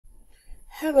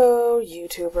Hello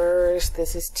YouTubers,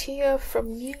 this is Tia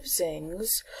from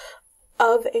Musings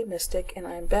of a Mystic, and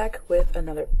I'm back with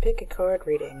another pick a card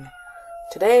reading.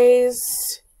 Today's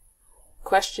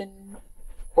question,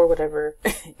 or whatever,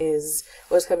 is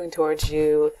what's coming towards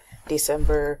you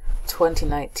December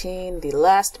 2019, the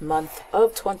last month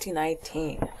of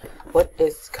 2019. What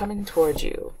is coming towards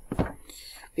you?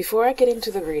 Before I get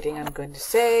into the reading, I'm going to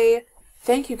say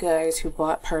thank you guys who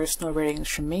bought personal readings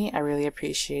from me. I really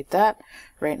appreciate that.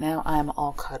 Right now, I'm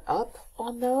all caught up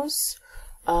on those.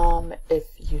 If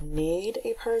you need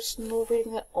a personal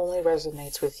reading that only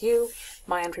resonates with you,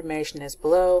 my information is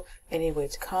below. Any way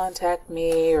to contact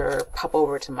me or pop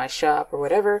over to my shop or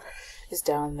whatever is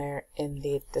down there in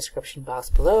the description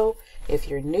box below. If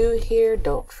you're new here,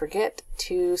 don't forget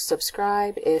to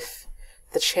subscribe if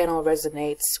the channel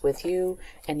resonates with you.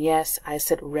 And yes, I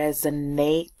said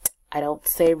resonate. I don't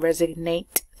say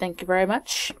resonate. Thank you very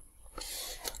much.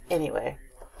 Anyway,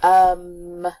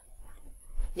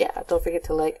 yeah, don't forget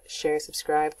to like, share,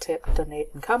 subscribe, tip, donate,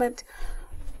 and comment.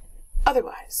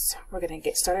 Otherwise, we're going to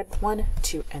get started. 1,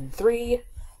 2, and 3.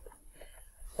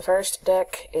 The first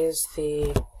deck is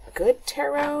the Good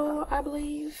Tarot, I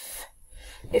believe.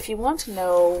 If you want to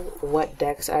know what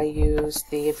decks I use,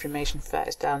 the information for that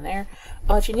is down there.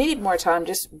 If you need more time,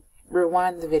 just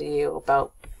rewind the video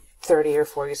about 30 or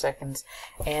 40 seconds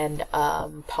and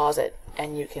pause it,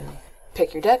 and you can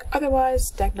pick your deck.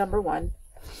 Otherwise, deck number 1.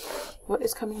 What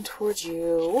is coming towards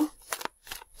you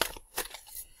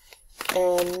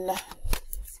in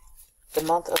the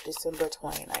month of December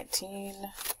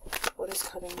 2019? What is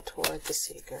coming toward the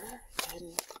seeker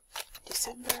in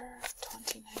December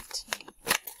 2019?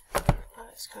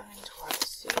 What is coming toward the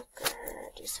seeker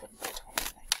December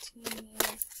 2019?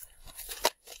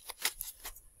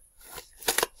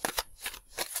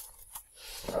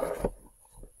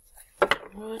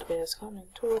 What is coming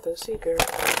toward the seeker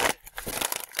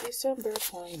December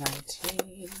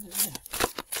 2019?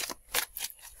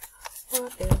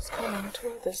 What is coming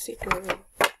toward the seeker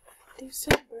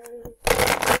December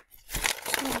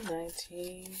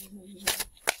 2019?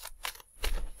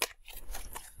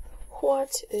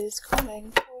 What is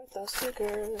coming toward the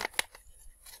seeker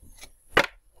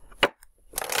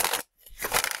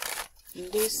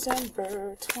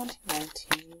December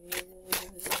 2019?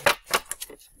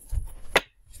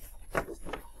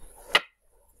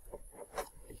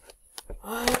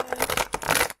 What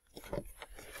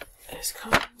is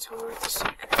coming toward the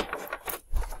seeker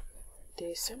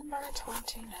December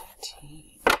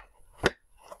 2019?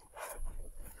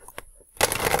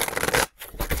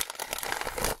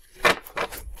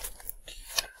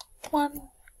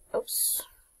 Oops.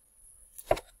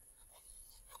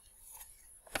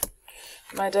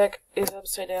 My deck is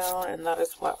upside down, and that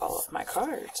is why all of my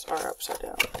cards are upside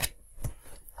down.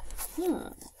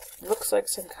 Looks like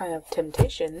some kind of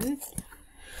temptation.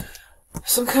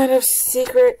 Some kind of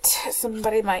secret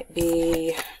somebody might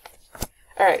be.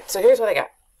 Alright, so here's what I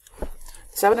got.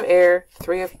 7 of Air,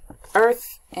 3 of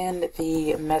Earth, and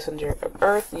the Messenger of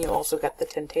Earth. And you also got the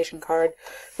Temptation card,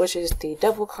 which is the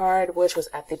Devil card, which was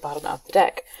at the bottom of the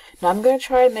deck. Now I'm going to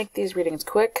try and make these readings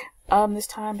quick this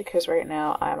time, because right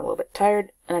now I'm a little bit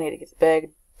tired, and I need to get to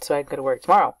bed so I can go to work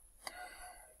tomorrow.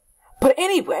 But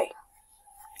anyway,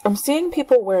 I'm seeing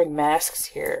people wearing masks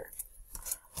here.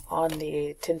 On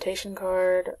the Temptation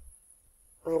card,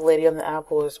 the lady on the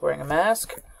apple is wearing a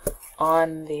mask.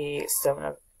 On the 7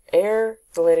 of Air,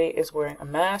 the lady is wearing a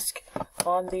mask.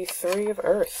 On the 3 of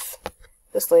Earth,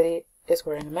 this lady is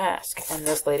wearing a mask. And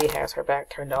this lady has her back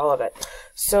turned to all of it.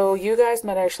 So you guys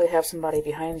might actually have somebody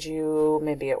behind you,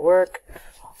 maybe at work,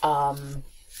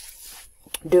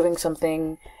 doing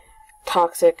something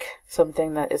toxic,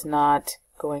 something that is not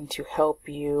going to help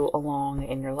you along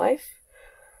in your life.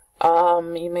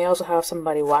 You may also have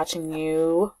somebody watching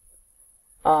you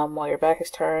while your back is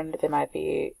turned. They might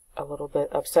be a little bit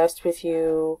obsessed with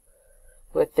you.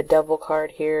 With the Devil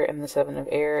card here and the 7 of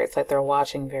Air, it's like they're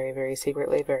watching very, very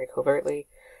secretly, very covertly.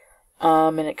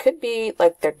 And it could be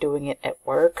like they're doing it at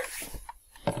work.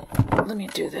 Let me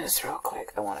do this real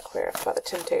quick. I want to clarify the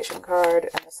Temptation card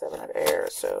and the 7 of Air,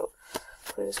 so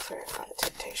please clarify the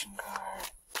Temptation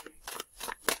card.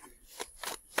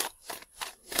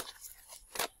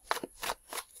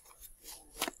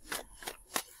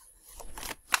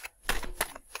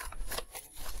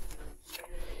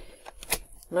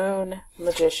 Moon,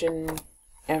 Magician,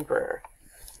 Emperor.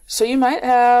 So you might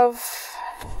have,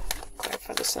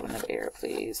 clarify the 7 of Air,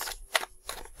 please.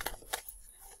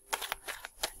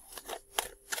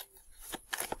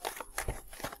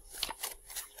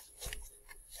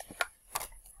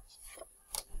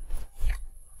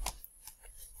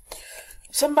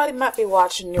 somebody might be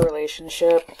watching your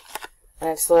relationship, and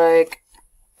it's like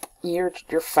you're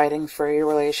fighting for your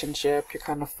relationship. You're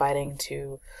kind of fighting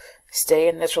to stay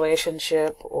in this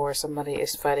relationship, or somebody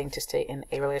is fighting to stay in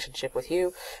a relationship with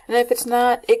you. And if it's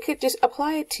not, it could just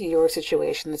apply it to your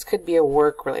situation. This could be a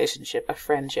work relationship, a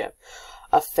friendship,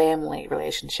 a family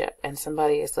relationship, and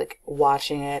somebody is like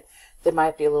watching it. They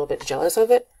might be a little bit jealous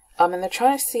of it. And they're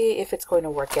trying to see if it's going to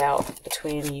work out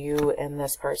between you and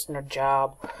this person, or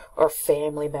job, or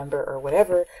family member, or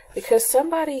whatever, because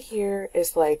somebody here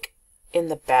is like in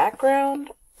the background,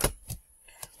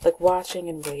 like watching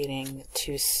and waiting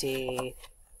to see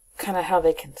kind of how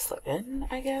they can slip in,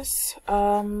 I guess.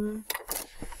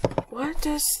 What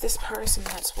does this person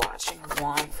that's watching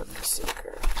want from the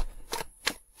seeker?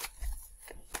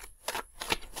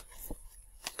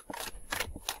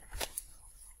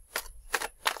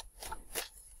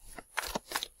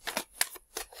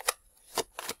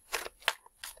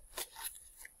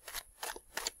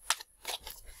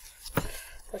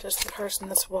 What does the person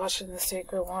that's watching the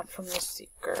seeker want from the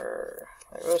seeker?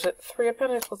 There was it, Three of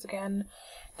Pentacles again.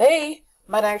 They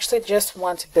might actually just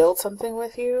want to build something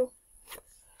with you.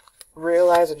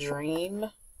 Realize a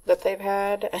dream that they've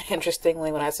had.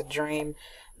 Interestingly, when I said dream,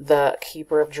 the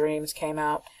Keeper of Dreams came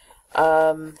out.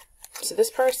 So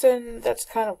this person that's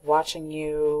kind of watching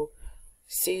you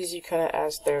sees you kind of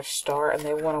as their star, and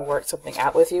they want to work something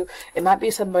out with you. It might be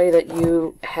somebody that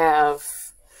you have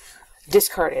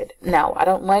discarded. Now,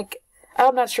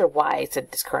 I'm not sure why it said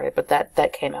discarded, but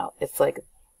that came out. It's like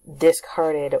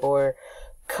discarded or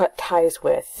cut ties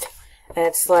with. And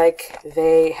it's like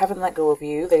they haven't let go of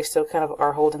you. They still kind of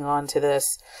are holding on to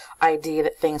this idea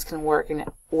that things can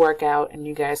work out, and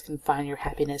you guys can find your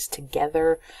happiness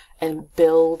together and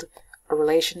build a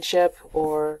relationship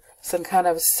or some kind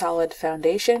of solid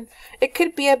foundation. It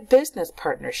could be a business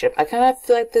partnership. I kind of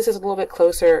feel like this is a little bit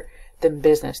closer than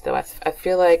business, though. I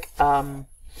feel like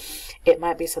it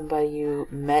might be somebody you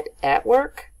met at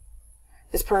work.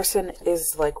 This person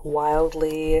is like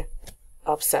wildly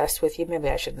obsessed with you. Maybe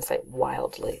I shouldn't say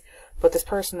wildly, but this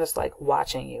person is like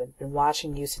watching you and been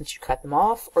watching you since you cut them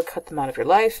off or cut them out of your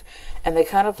life, and they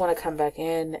kind of want to come back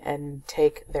in and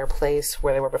take their place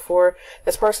where they were before.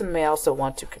 This person may also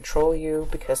want to control you,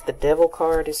 because the Devil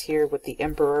card is here with the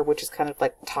Emperor, which is kind of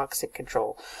like toxic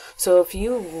control. So if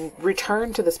you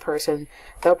return to this person,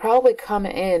 they'll probably come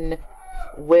in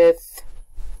with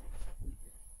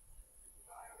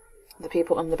the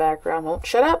people in the background won't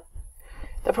shut up.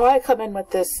 They'll probably come in with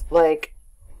this like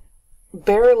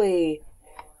barely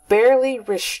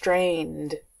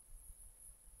restrained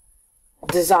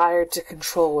desire to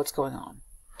control what's going on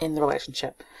in the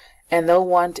relationship. And they'll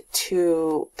want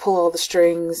to pull all the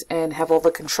strings and have all the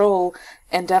control,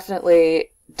 and definitely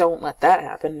don't let that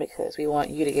happen, because we want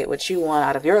you to get what you want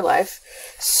out of your life.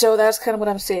 So that's kind of what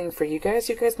I'm seeing for you guys.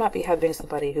 You guys might be having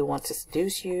somebody who wants to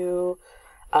seduce you.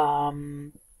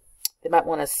 They might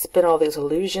want to spin all these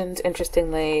illusions.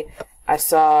 Interestingly, I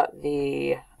saw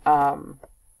the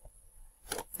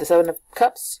Seven of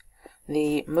Cups,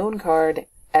 the Moon card,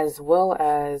 as well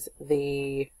as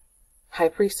the High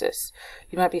Priestess.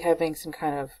 You might be having some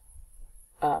kind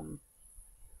of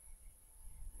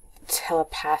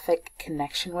telepathic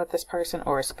connection with this person,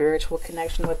 or a spiritual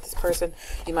connection with this person.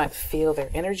 You might feel their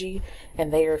energy,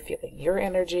 and they are feeling your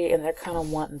energy, and they're kind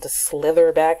of wanting to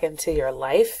slither back into your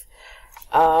life.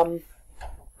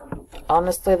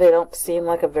 Honestly, they don't seem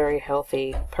like a very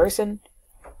healthy person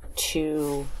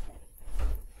to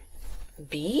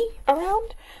be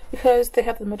around, because they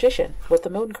have the Magician with the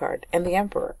Moon card and the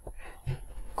Emperor,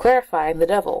 clarifying the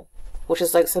Devil, which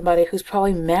is like somebody who's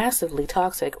probably massively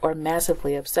toxic or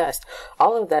massively obsessed.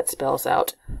 All of that spells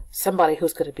out somebody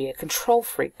who's going to be a control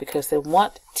freak, because they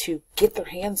want to get their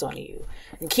hands on you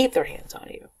and keep their hands on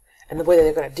you. And the way that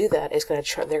they're going to do that is they're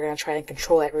going to try and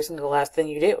control every single last thing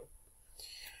you do.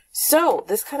 So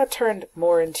this kind of turned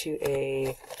more into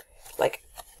a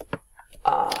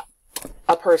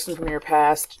person from your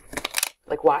past,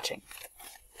 like watching.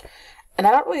 And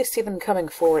I don't really see them coming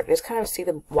forward. I just kind of see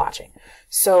them watching.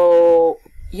 So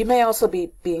you may also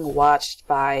be being watched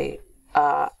by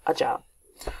a job,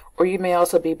 or you may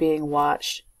also be being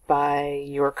watched by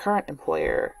your current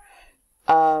employer.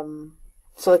 So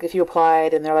like if you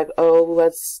applied and they're like, oh,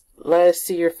 let us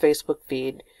see your Facebook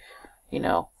feed, you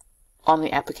know, on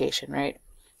the application, right?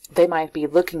 They might be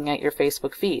looking at your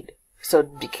Facebook feed. So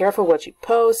be careful what you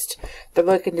post. They're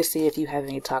looking to see if you have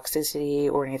any toxicity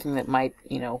or anything that might,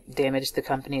 you know, damage the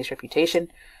company's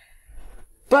reputation.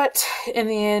 But in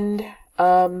the end,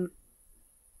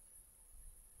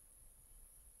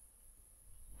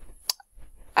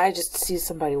 I just see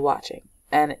somebody watching.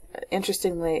 And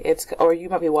interestingly, or you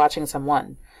might be watching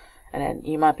someone, and then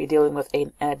you might be dealing with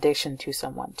an addiction to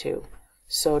someone too.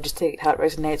 So just take how it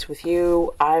resonates with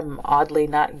you. I'm oddly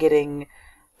not getting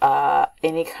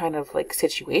any kind of like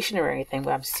situation or anything.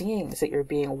 What I'm seeing is that you're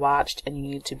being watched, and you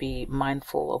need to be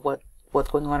mindful of what's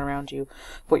going on around you,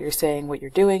 what you're saying, what you're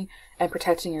doing, and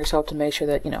protecting yourself to make sure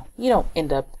that, you don't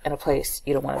end up in a place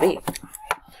you don't want to be.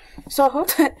 So I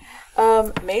hope that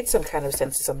made some kind of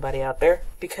sense to somebody out there,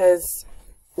 because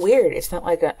weird, it's not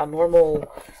like a normal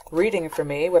reading for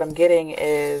me. What I'm getting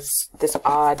is this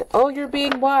odd, oh, you're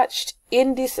being watched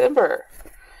in December.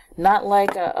 Not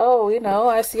like,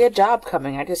 I see a job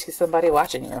coming. I just see somebody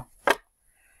watching you.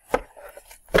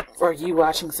 Or you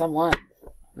watching someone.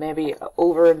 Maybe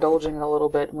overindulging a little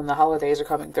bit when the holidays are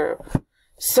coming through.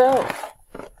 So,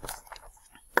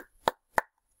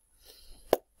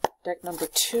 deck number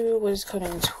 2 was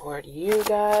coming toward you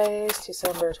guys.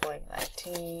 December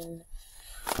 2019.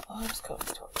 Oh, it's coming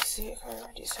toward the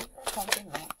Seeker. December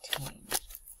 2019.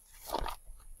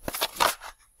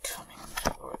 Coming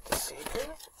toward the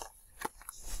Seeker.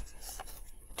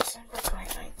 December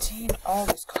 2019. All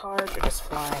these cards are just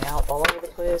flying out all over the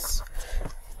place.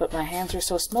 But my hands are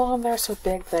so small and they're so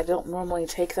big that I don't normally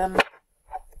take them.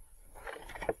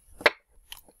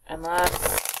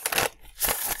 Unless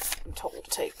I'm told to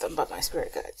take them by my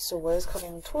spirit guide. So what is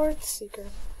coming towards Seeker?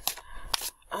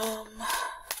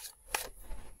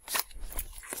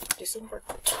 December.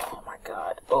 Oh my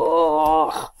god.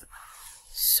 Oh,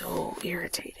 so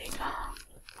irritating.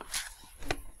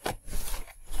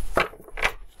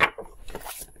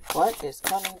 What is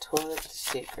coming towards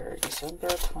Seeker? December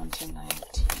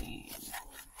 2019.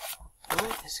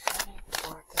 What is coming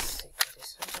toward the Seeker?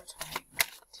 December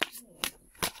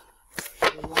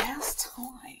 2019. Last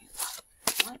time.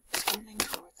 What is coming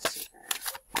toward the Seeker?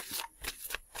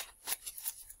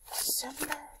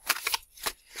 December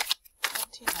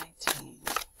 2019.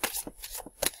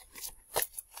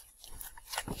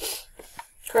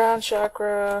 Crown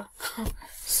chakra.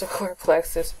 Solar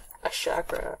plexus. A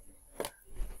chakra.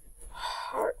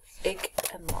 Heartache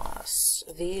and loss.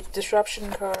 The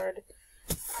disruption card.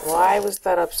 Why was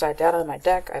that upside down on my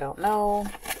deck? I don't know.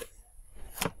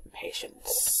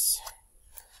 Patience.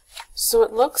 So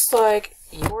it looks like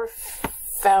your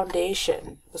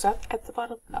foundation. Was that at the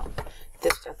bottom? No.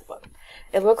 This is at the bottom.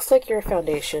 It looks like your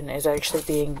foundation is actually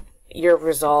being, your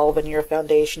resolve and your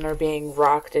foundation are being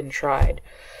rocked and tried.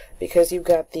 Because you've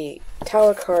got the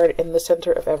Tower card in the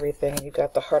center of everything, and you've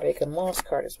got the Heartache and Loss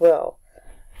card as well.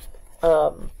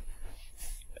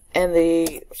 And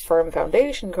the Firm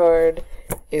Foundation card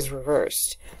is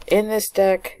reversed. In this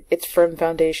deck, it's Firm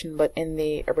Foundation, but in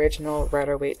the original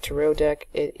Rider-Waite Tarot deck,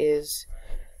 it is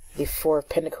the Four of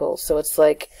Pentacles. So it's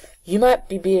like, you might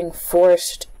be being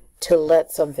forced to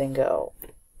let something go.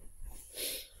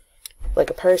 Like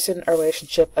a person, a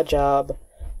relationship, a job,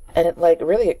 and it like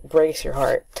really breaks your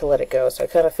heart to let it go. So I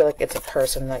kind of feel like it's a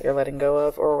person that you're letting go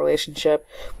of, or a relationship,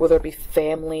 whether it be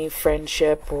family,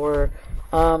 friendship, or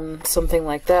something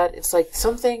like that. It's like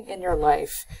something in your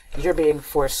life you're being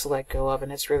forced to let go of,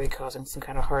 and it's really causing some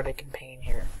kind of heartache and pain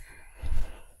here.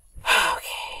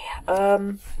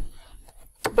 Okay.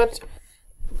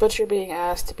 But you're being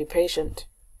asked to be patient.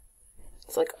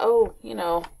 It's like, oh,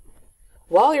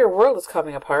 while your world is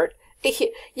coming apart,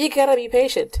 you gotta be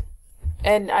patient.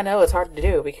 And I know it's hard to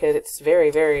do because it's very,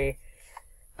 very...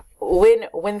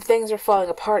 When things are falling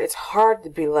apart, it's hard to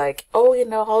be like, oh,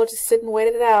 I'll just sit and wait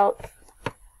it out.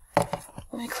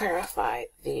 Let me clarify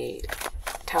the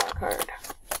Tower card.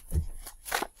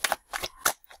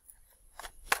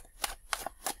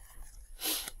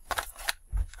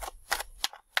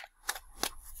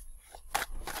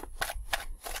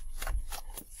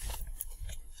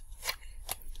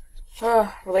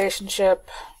 Relationship.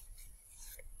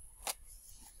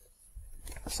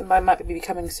 Somebody might be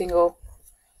becoming single.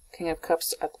 King of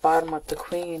Cups at the bottom with the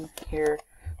Queen here.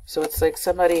 So it's like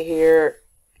somebody here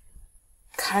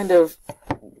kind of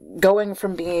going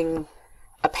from being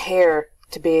a pair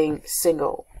to being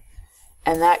single.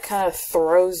 And that kind of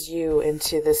throws you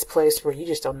into this place where you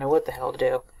just don't know what the hell to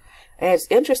do. And it's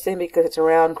interesting because it's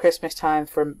around Christmas time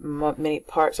for many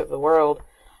parts of the world.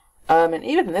 And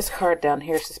even this card down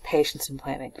here says patience and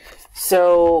planning.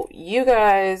 So you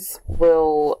guys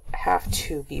will have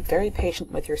to be very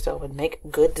patient with yourself and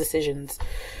make good decisions.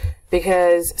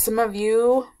 Because some of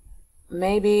you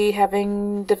may be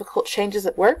having difficult changes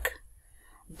at work.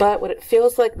 But what it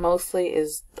feels like mostly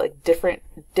is like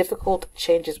difficult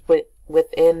changes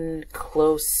within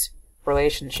close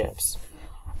relationships.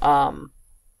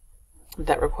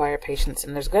 That require patience.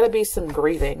 And there's going to be some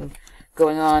grieving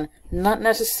going on. Not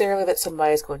necessarily that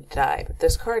somebody's going to die, but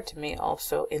this card to me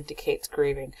also indicates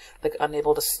grieving. Like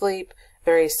unable to sleep,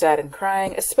 very sad and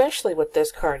crying, especially with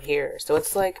this card here. So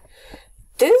it's like,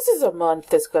 this is a month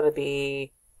that's going to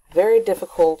be very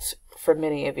difficult for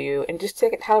many of you. And just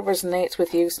take it how it resonates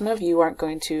with you. Some of you aren't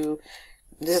going to,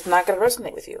 this is not going to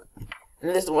resonate with you. And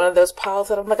this is one of those piles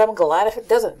that I'm like, I'm glad if it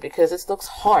doesn't, because it looks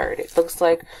hard. It looks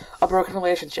like a broken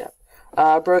relationship,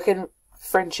 a broken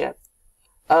friendship,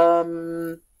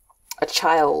 a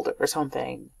child or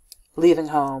something leaving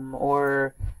home,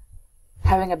 or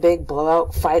having a big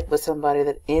blowout fight with somebody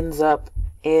that ends up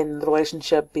in the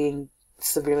relationship being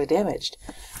severely damaged.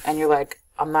 And you're like,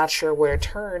 I'm not sure where to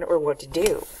turn or what to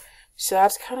do. So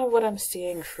that's kind of what I'm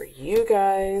seeing for you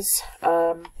guys.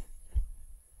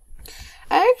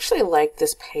 I actually like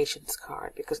this patience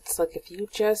card because it's like if you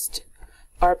just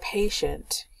are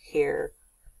patient here,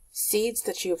 seeds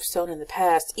that you have sown in the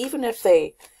past, even if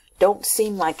they don't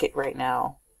seem like it right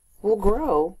now, will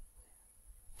grow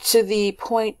to the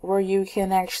point where you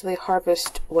can actually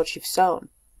harvest what you've sown.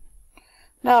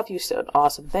 Now, if you've sown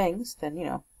awesome things, then, you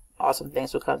know, awesome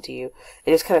things will come to you.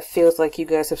 It just kind of feels like you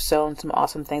guys have sown some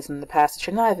awesome things in the past that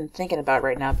you're not even thinking about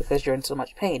right now because you're in so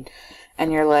much pain.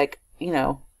 And you're like, you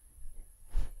know,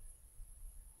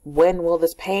 when will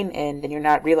this pain end? And you're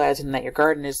not realizing that your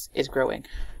garden is growing.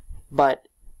 But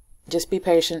just be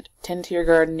patient. Tend to your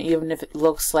garden, even if it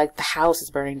looks like the house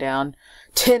is burning down.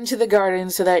 Tend to the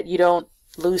garden so that you don't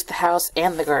lose the house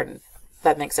and the garden. If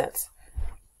that makes sense.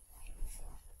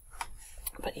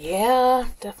 But yeah,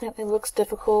 definitely looks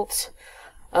difficult.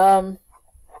 This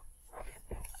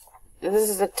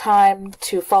is a time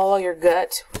to follow your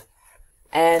gut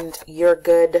and your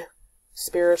good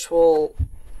spiritual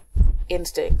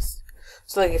instincts.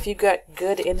 So like if you got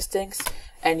good instincts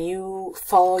and you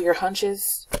follow your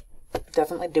hunches,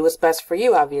 definitely do what's best for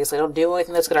you, obviously. Don't do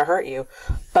anything that's gonna hurt you.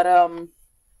 But from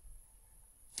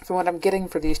what I'm getting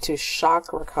for these two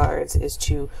chakra cards is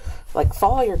to like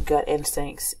follow your gut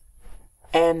instincts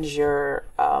and your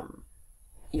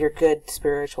good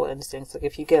spiritual instincts. Like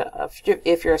if you get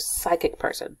if you're a psychic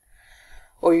person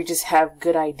or you just have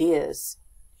good ideas,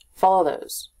 follow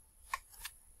those.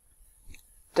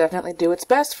 Definitely do what's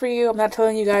best for you. I'm not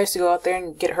telling you guys to go out there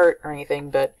and get hurt or anything,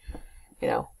 but you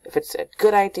know, if it's a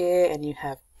good idea and you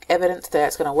have evidence that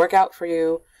it's going to work out for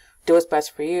you, do what's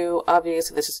best for you.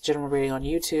 Obviously, this is a general reading on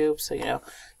YouTube, so you know,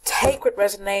 take what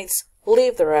resonates,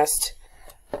 leave the rest.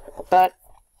 But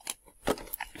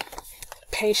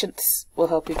patience will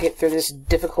help you get through this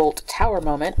difficult tower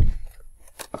moment.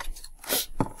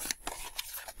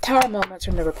 Tower moments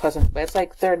are never pleasant, but it's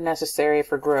like they're necessary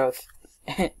for growth.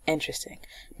 Interesting.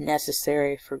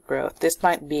 Necessary for growth. This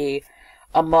might be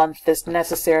a month that's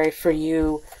necessary for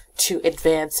you to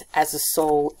advance as a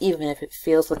soul, even if it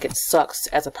feels like it sucks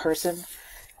as a person,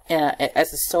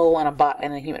 as a soul and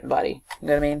a human body. You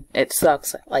know what I mean? It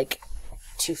sucks, like,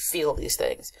 to feel these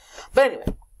things. But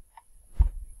anyway,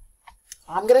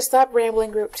 I'm gonna stop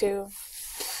rambling, group 2.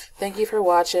 Thank you for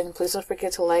watching. Please don't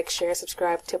forget to like, share,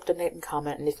 subscribe, tip, donate, and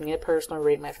comment. And if you need a personal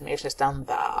reading, my information is down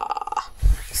there.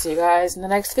 See you guys in the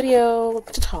next video.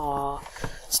 Ta-ta.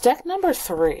 Stack number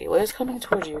 3. What is coming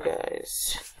towards you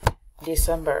guys?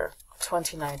 December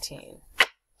 2019.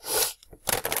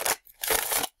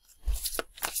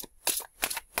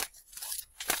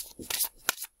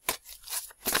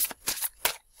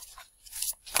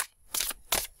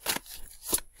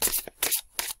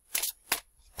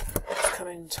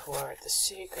 Coming toward the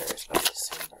Seekers of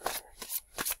December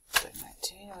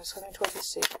 2019. What's coming toward the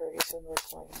Seeker December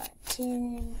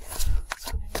 2019? What's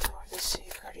coming toward the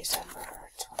Seeker December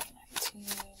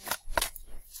 2019?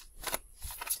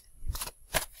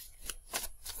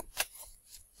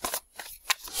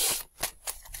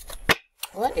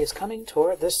 What is coming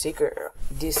toward the Seeker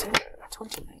December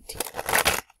 2019?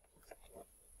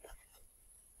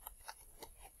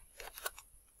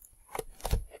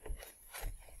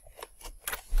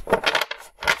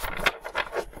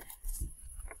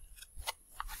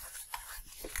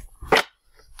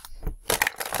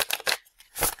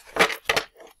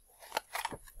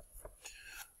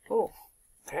 Oh,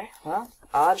 okay, well,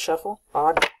 odd shuffle,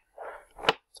 odd.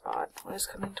 It's odd. What is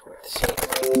coming toward the Seeker?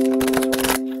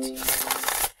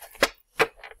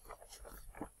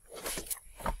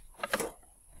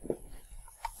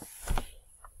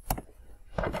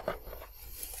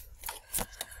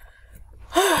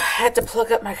 I had to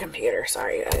plug up my computer.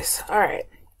 Sorry, guys. Alright.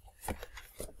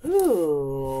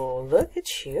 Ooh, look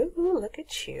at you. Look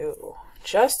at you.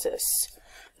 Justice.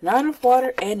 9 of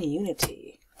water and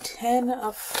unity. 10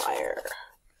 of fire.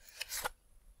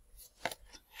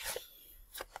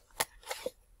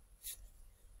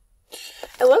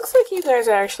 It looks like like you guys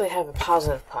actually have a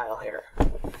positive pile here.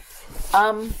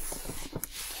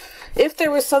 If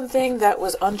there was something that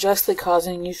was unjustly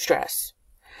causing you stress,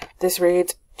 this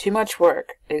reads, too much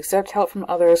work. Accept help from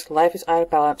others. Life is out of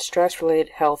balance. Stress-related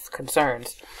health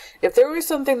concerns. If there was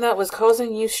something that was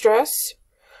causing you stress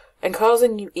and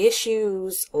causing you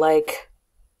issues like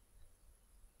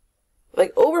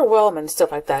overwhelm and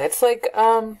stuff like that, it's like,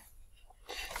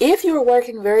 if you were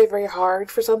working very, very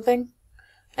hard for something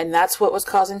and that's what was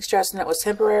causing stress and it was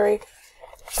temporary,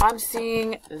 I'm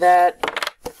seeing that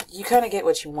you kind of get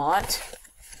what you want.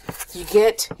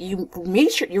 You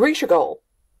reach your goal.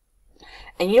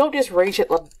 And you don't just reach it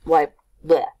like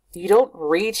bleh. You don't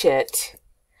reach it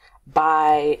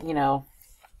by, you know,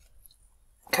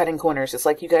 cutting corners. It's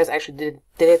like you guys actually did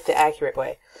it the accurate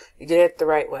way. You did it the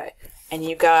right way. And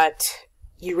you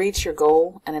reach your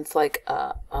goal, and it's like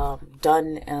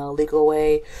done in a legal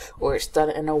way, or it's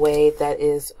done in a way that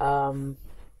is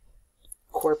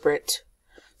corporate,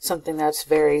 something that's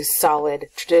very solid,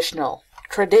 traditional.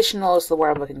 Traditional is the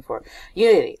word I'm looking for.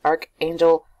 Unity,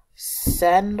 Archangel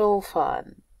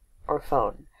Sandalphon or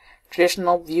phone.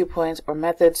 Traditional viewpoints or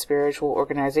methods, spiritual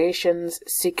organizations,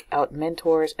 seek out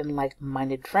mentors and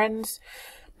like-minded friends.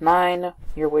 9,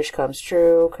 your wish comes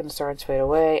true, concerns fade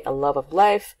away, a love of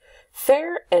life,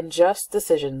 fair and just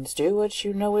decisions, do what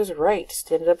you know is right,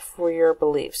 stand up for your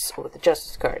beliefs, with the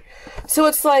Justice card. So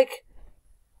it's like,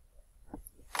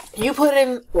 you put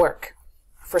in work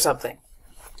for something,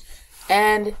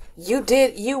 and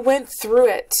you went through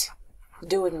it,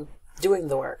 doing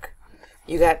the work.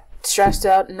 You got stressed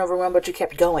out and overwhelmed, but you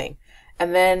kept going.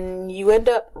 And then you end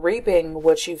up reaping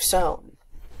what you've sown.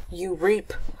 You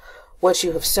reap what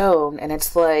you have sown, and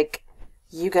it's like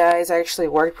you guys actually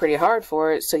worked pretty hard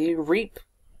for it, so you reap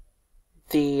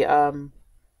the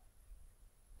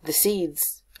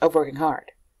seeds of working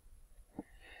hard.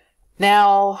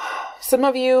 Now, some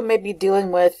of you may be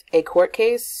dealing with a court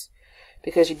case,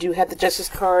 because you do have the Justice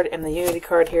card and the Unity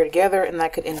card here together, and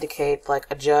that could indicate like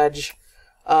a judge,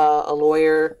 a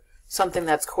lawyer, something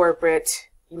that's corporate.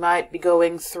 You might be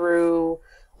going through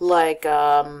like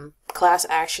class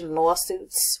action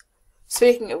lawsuits.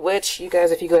 Speaking of which, you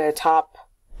guys, if you go to top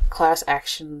class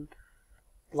action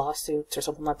lawsuits or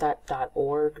something like that,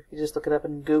 .org, you just look it up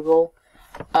in Google,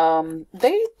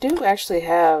 they do actually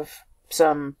have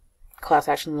some class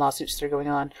action lawsuits that are going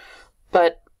on.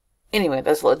 But anyway,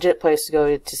 that's a legit place to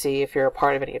go to see if you're a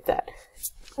part of any of that.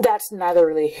 That's neither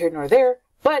really here nor there,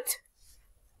 but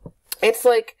it's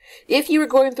like, if you were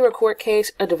going through a court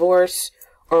case, a divorce,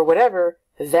 or whatever,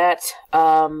 that,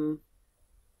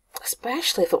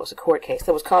 especially if it was a court case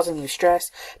that was causing you stress,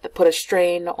 that put a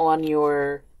strain on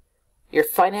your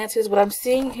finances, what I'm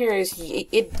seeing here is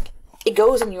it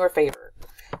goes in your favor.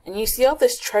 And you see all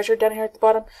this treasure down here at the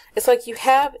bottom? It's like you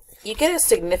get a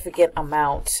significant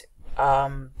amount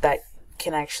that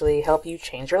can actually help you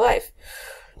change your life.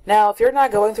 Now, if you're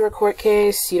not going through a court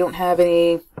case, you don't have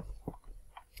any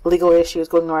legal issues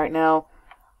going on right now,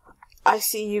 I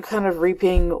see you kind of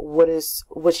reaping what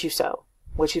you sow.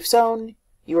 What you've sown,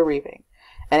 you are reaping.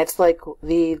 And it's like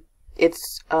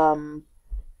it's what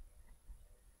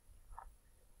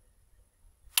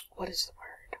is the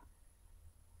word?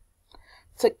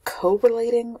 It's like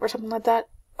correlating or something like that.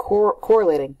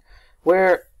 Correlating,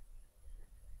 where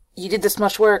you did this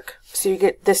much work, so you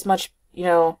get this much, you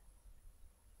know,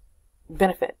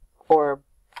 benefit or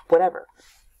whatever.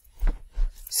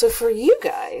 So for you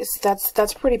guys,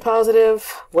 that's pretty positive.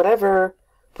 Whatever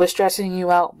was stressing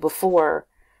you out before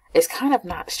is kind of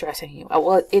not stressing you.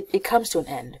 Well, it comes to an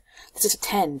end. This is a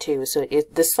 10 too, so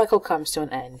this cycle comes to an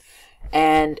end,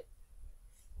 and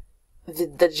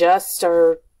the just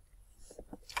are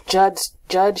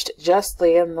judged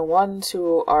justly, and the ones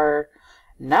who are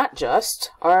not just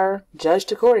are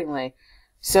judged accordingly.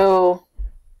 So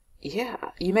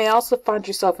yeah, you may also find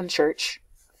yourself in church.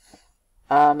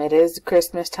 It is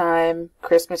Christmas time.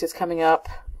 Christmas is coming up.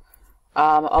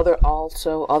 Other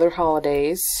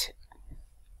holidays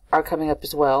are coming up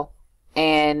as well.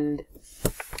 And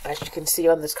as you can see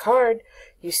on this card,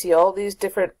 you see all these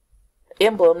different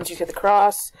emblems. You see the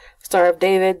cross, Star of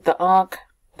David, the Ankh.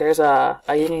 There's a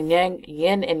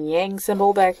yin and yang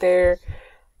symbol back there.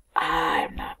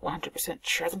 I'm not 100%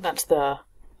 sure. I think that's the.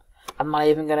 I'm not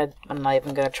even gonna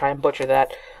try and butcher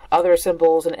that. Other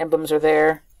symbols and emblems are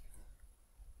there.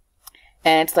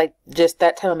 And it's like just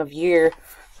that time of year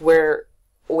where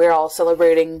we're all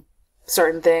celebrating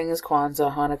certain things.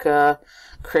 Kwanzaa, Hanukkah,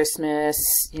 Christmas,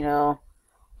 you know,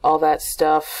 all that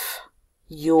stuff.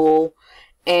 Yule.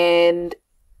 And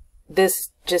this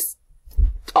just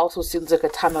also seems like a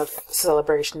time of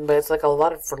celebration, but it's like a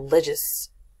lot of religious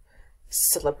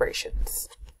celebrations.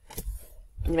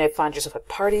 You may find yourself at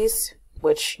parties,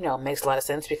 which, you know, makes a lot of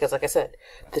sense because, like I said,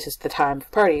 this is the time for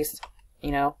parties,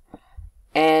 you know.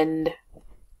 And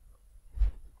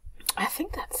I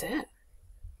think that's it.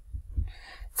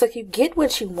 It's like you get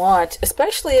what you want,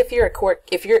 especially if you're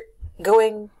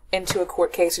going into a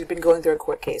court case, you've been going through a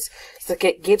court case. It's like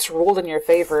it gets ruled in your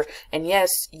favor, and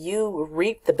yes, you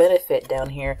reap the benefit down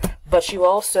here, but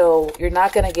you're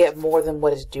not going to get more than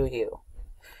what is due you.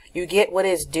 You get what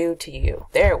is due to you.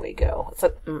 There we go. It's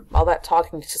like all that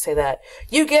talking to say that.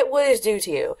 You get what is due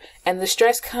to you. And the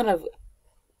stress kind of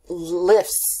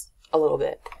lifts a little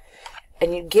bit.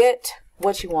 And you get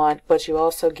what you want, but you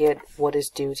also get what is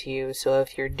due to you. So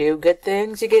if you're due good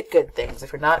things, you get good things.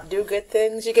 If you're not due good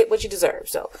things, you get what you deserve.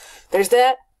 So there's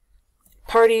that.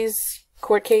 Parties,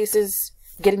 court cases,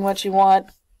 getting what you want,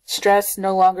 stress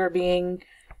no longer being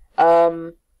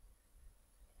as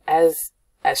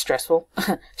stressful.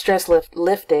 Stress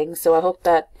lifting. So I hope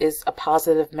that is a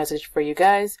positive message for you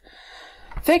guys.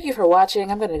 Thank you for watching.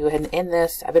 I'm going to go ahead and end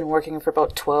this. I've been working for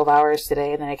about 12 hours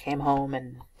today, and then I came home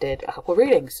and did a couple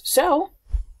readings. So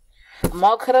I'm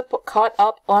all caught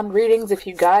up on readings. If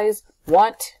you guys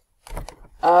want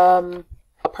a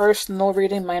personal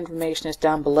reading, my information is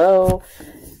down below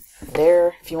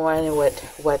there. If you want to know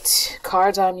what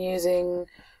cards I'm using,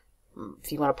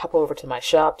 if you want to pop over to my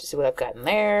shop to see what I've got in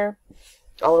there,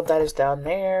 all of that is down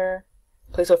there.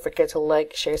 Please don't forget to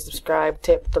like, share, subscribe,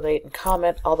 tip, donate, and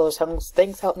comment. All those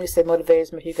things help me stay motivated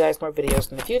to make you guys more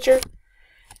videos in the future.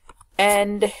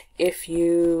 And if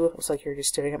you... Looks like you're just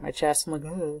staring at my chest. I'm like,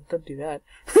 oh, don't do that.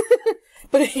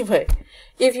 But anyway,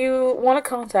 if you want to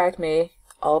contact me,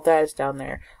 all of that is down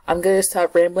there. I'm going to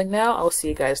stop rambling now. I'll see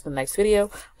you guys in the next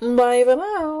video. Bye for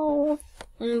now.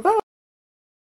 Bye.